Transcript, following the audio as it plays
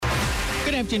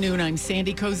Good afternoon, I'm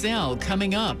Sandy Kozel.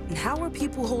 Coming up, How are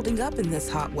people holding up in this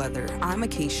hot weather? I'm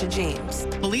Acacia James.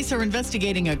 police are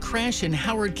investigating a crash in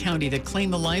Howard County that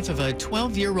claimed the life of a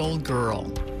 12-year-old girl.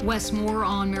 Wes Moore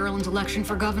on Maryland's election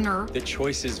for governor. The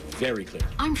choice is very clear.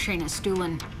 I'm Shayna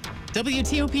Stulin.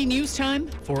 WTOP News Time,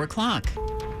 4 o'clock.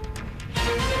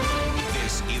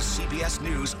 This is CBS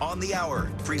News on the Hour,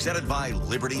 presented by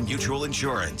Liberty Mutual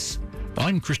Insurance.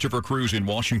 I'm Christopher Cruz in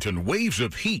Washington. Waves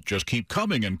of heat just keep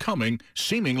coming and coming,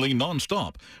 seemingly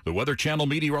nonstop. The Weather Channel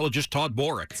meteorologist Todd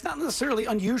Borick. It's not necessarily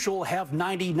unusual to have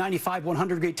 90, 95,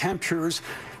 100-degree temperatures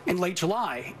in late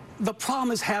July. The problem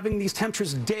is having these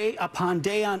temperatures day upon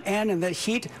day on end, and the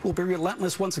heat will be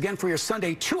relentless once again for your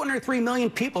Sunday. 203 million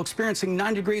people experiencing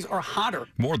 90 degrees or hotter.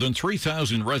 More than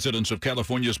 3,000 residents of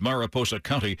California's Mariposa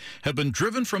County have been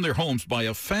driven from their homes by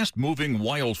a fast-moving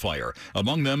wildfire.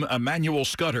 Among them, Emmanuel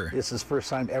Scudder. This is the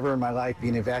first time ever in my life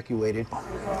being evacuated,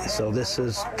 so this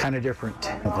is kind of different.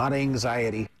 A lot of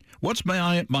anxiety. What's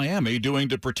Miami doing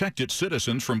to protect its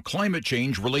citizens from climate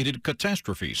change-related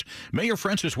catastrophes? Mayor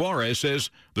Francis Juarez says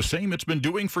the same it's been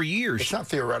doing for years. It's not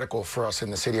theoretical for us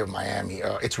in the city of Miami.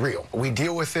 It's real. We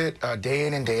deal with it day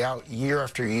in and day out, year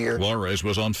after year. Juarez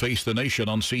was on Face the Nation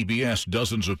on CBS.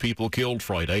 Dozens of people killed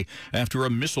Friday after a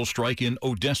missile strike in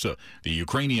Odessa, the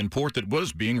Ukrainian port that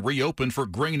was being reopened for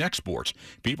grain exports.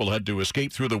 People had to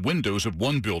escape through the windows of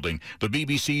one building, the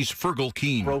BBC's Fergal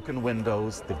Keane. Broken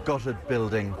windows, the gutted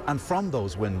building, and from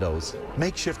those windows,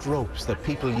 makeshift ropes that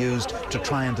people used to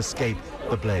try and escape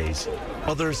the blaze.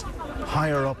 Others,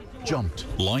 higher up, jumped.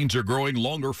 Lines are growing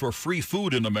longer for free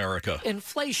food in America.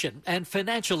 Inflation and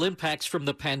financial impacts from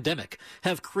the pandemic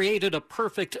have created a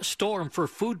perfect storm for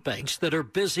food banks that are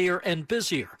busier and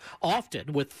busier,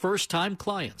 often with first-time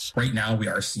clients. Right now, we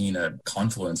are seeing a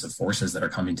confluence of forces that are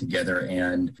coming together,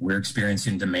 and we're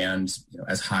experiencing demand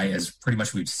as high as pretty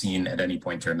much we've seen at any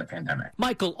point during the pandemic.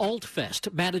 Michael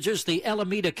Altfest manages the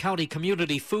Alameda County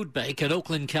Community Food Bank in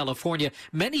Oakland, California.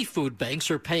 Many food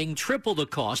banks are paying triple the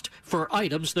cost for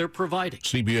items they're providing.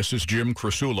 CBS's Jim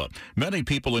Krasula. Many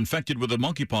people infected with the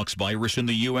monkeypox virus in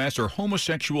the U.S. are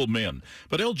homosexual men,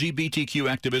 but LGBTQ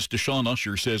activist Deshaun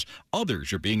Usher says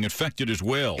others are being infected as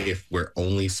well. If we're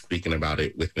only speaking about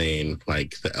it within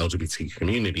the LGBT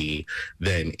community,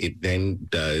 then it then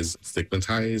does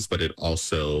stigmatize, but it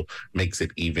also makes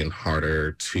it even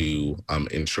harder to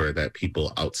ensure that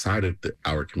people outside of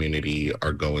our community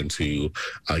are going to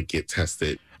get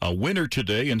tested. A winner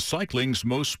today in cycling's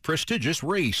most prestigious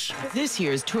race. This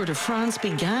year's Tour de France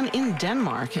began in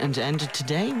Denmark and ended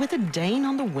today with a Dane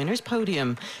on the winner's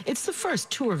podium. It's the first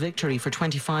Tour victory for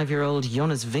 25-year-old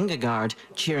Jonas Vingegaard.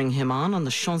 Cheering him on the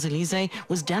Champs-Élysées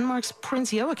was Denmark's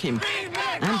Prince Joachim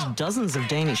and dozens of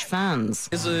Danish fans.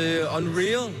 It's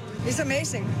unreal. It's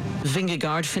amazing.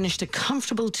 Vingegaard finished a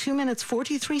comfortable 2 minutes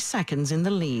 43 seconds in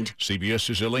the lead.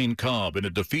 CBS's Elaine Cobb. In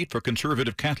a defeat for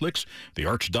conservative Catholics, the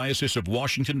Archdiocese of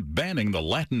Washington banning the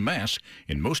Latin Mass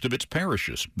in most of its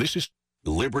parishes. This is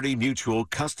Liberty Mutual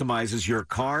customizes your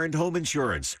car and home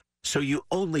insurance, so you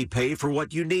only pay for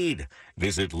what you need.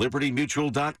 Visit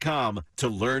libertymutual.com to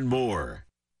learn more.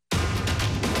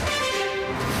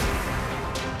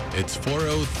 It's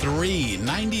 4:03,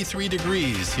 93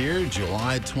 degrees here,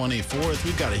 July 24th.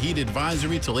 We've got a heat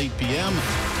advisory till 8 p.m.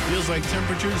 Feels like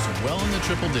temperatures well in the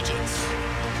triple digits.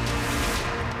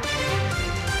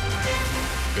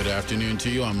 Good afternoon to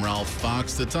you. I'm Ralph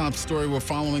Fox. The top story we're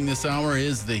following this hour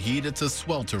is the heat. It's a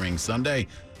sweltering Sunday.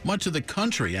 Much of the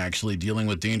country actually dealing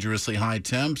with dangerously high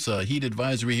temps. A heat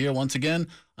advisory here once again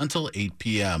until 8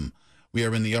 p.m. We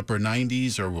are in the upper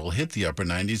 90s, or we'll hit the upper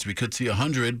 90s. We could see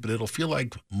 100, but it'll feel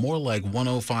like more like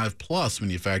 105 plus when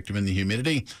you factor in the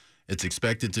humidity. It's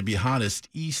expected to be hottest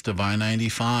east of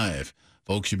I-95.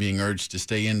 Folks are being urged to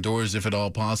stay indoors if at all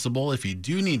possible. If you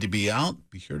do need to be out,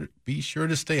 be sure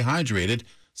to stay hydrated.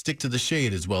 Stick to the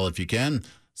shade as well if you can.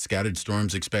 Scattered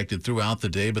storms expected throughout the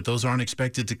day, but those aren't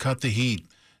expected to cut the heat.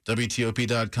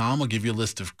 WTOP.com will give you a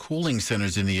list of cooling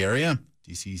centers in the area.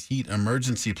 DC's heat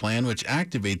emergency plan, which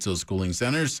activates those cooling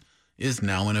centers, is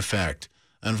now in effect.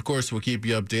 And, of course, we'll keep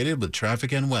you updated with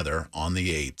traffic and weather on the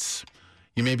 8s.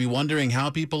 You may be wondering how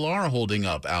people are holding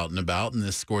up out and about in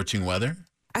this scorching weather.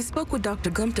 I spoke with Dr.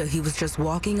 Gupta. He was just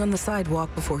walking on the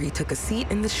sidewalk before he took a seat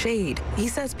in the shade. He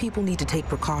says people need to take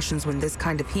precautions when this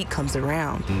kind of heat comes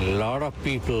around. A lot of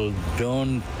people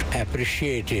don't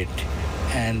appreciate it,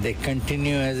 and they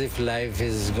continue as if life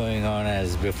is going on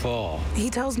as before. He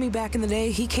tells me back in the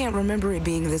day he can't remember it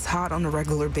being this hot on a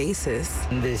regular basis.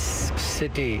 This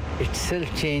city itself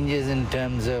changes in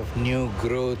terms of new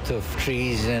growth of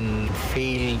trees and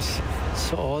fields.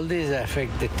 So all these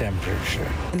affect the temperature.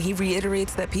 And he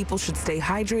reiterates that people should stay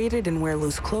hydrated and wear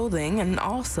loose clothing, and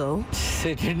also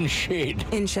sit in shade.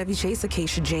 In Chevy Chase,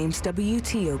 Acacia James,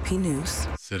 WTOP News.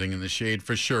 Sitting in the shade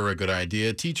for sure a good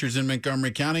idea. Teachers in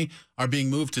Montgomery County are being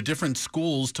moved to different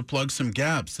schools to plug some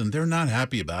gaps, and they're not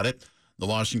happy about it. The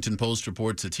Washington Post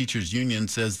reports a teachers union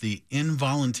says the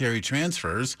involuntary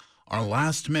transfers are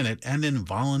last minute and in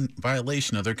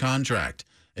violation of their contract.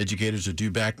 Educators are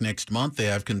due back next month. They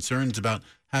have concerns about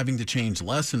having to change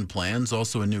lesson plans,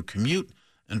 also a new commute,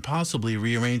 and possibly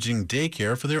rearranging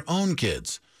daycare for their own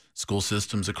kids. School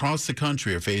systems across the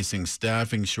country are facing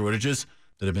staffing shortages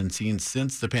that have been seen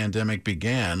since the pandemic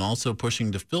began, also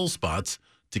pushing to fill spots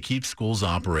to keep schools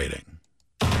operating.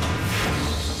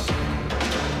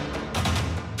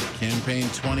 Campaign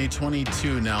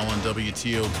 2022 now on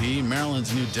WTOP.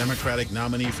 Maryland's new Democratic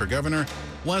nominee for governor,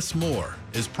 Wes Moore,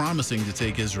 is promising to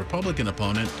take his Republican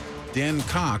opponent, Dan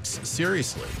Cox,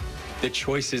 seriously. The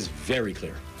choice is very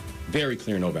clear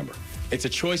in November. It's a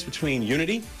choice between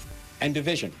unity and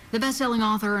division. The best-selling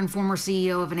author and former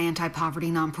CEO of an anti-poverty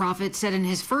nonprofit said in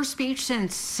his first speech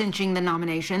since cinching the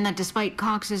nomination that despite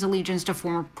Cox's allegiance to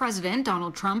former President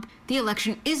Donald Trump, the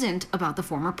election isn't about the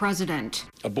former president.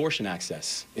 Abortion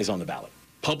access is on the ballot.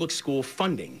 Public school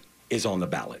funding is on the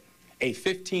ballot. A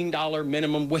 $15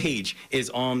 minimum wage is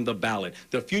on the ballot.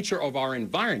 The future of our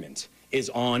environment is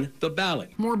on the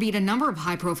ballot. Moore beat a number of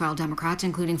high-profile Democrats,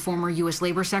 including former U.S.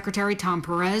 Labor Secretary Tom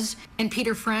Perez and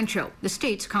Peter Franchot, the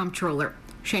state's comptroller.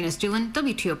 Shayna Stulin,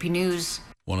 WTOP News.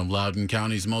 One of Loudoun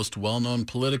County's most well-known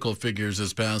political figures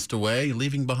has passed away,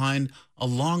 leaving behind a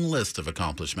long list of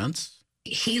accomplishments.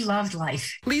 He loved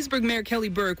life. Leesburg Mayor Kelly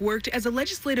Burke worked as a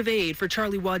legislative aide for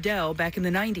Charlie Waddell back in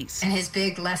the 90s. And his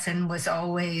big lesson was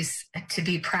always to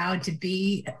be proud to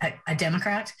be a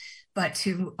Democrat, but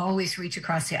to always reach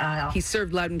across the aisle. He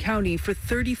served Loudoun County for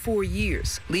 34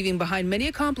 years, leaving behind many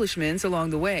accomplishments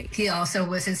along the way. He also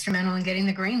was instrumental in getting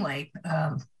the Greenway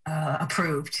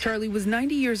approved. Charlie was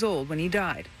 90 years old when he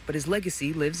died, but his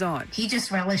legacy lives on. He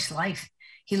just relished life.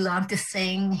 He loved to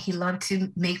sing. He loved to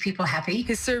make people happy.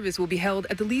 His service will be held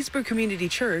at the Leesburg Community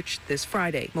Church this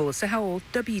Friday. Melissa Howell,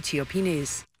 WTOP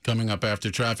News. Coming up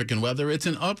after traffic and weather, it's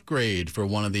an upgrade for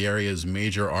one of the area's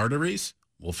major arteries.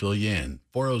 We'll fill you in.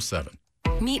 407.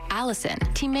 Meet Allison,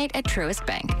 teammate at Truist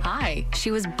Bank. Hi. She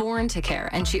was born to care,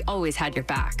 and she always had your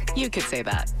back. You could say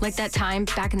that. Like that time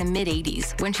back in the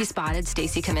mid-'80s when she spotted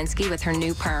Stacy Kaminsky with her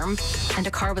new perm, and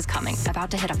a car was coming,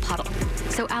 about to hit a puddle.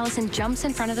 So Allison jumps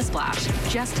in front of the splash,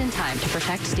 just in time to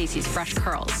protect Stacy's fresh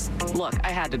curls. Look,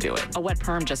 I had to do it. A wet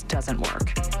perm just doesn't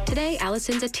work. Today,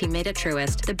 Allison's a teammate at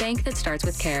Truist, the bank that starts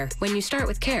with care. When you start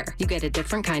with care, you get a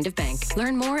different kind of bank.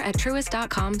 Learn more at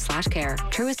truist.com/care.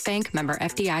 Truist Bank, member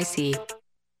FDIC.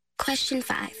 Question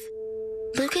 5.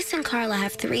 Lucas and Carla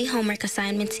have 3 homework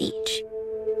assignments each.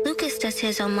 Lucas does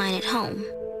his online at home,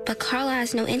 but Carla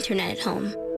has no internet at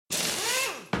home.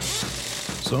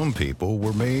 Some people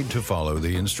were made to follow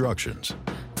the instructions.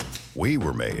 We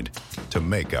were made to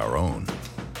make our own.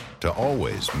 To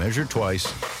always measure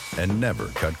twice and never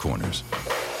cut corners.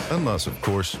 Unless, of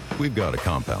course, we've got a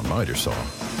compound miter saw.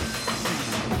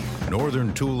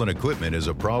 Northern Tool and Equipment is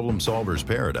a problem solver's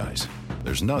paradise.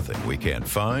 There's nothing we can't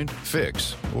find,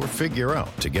 fix, or figure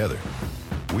out together.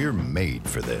 We're made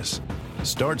for this.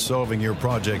 Start solving your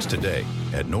projects today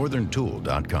at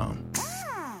northerntool.com.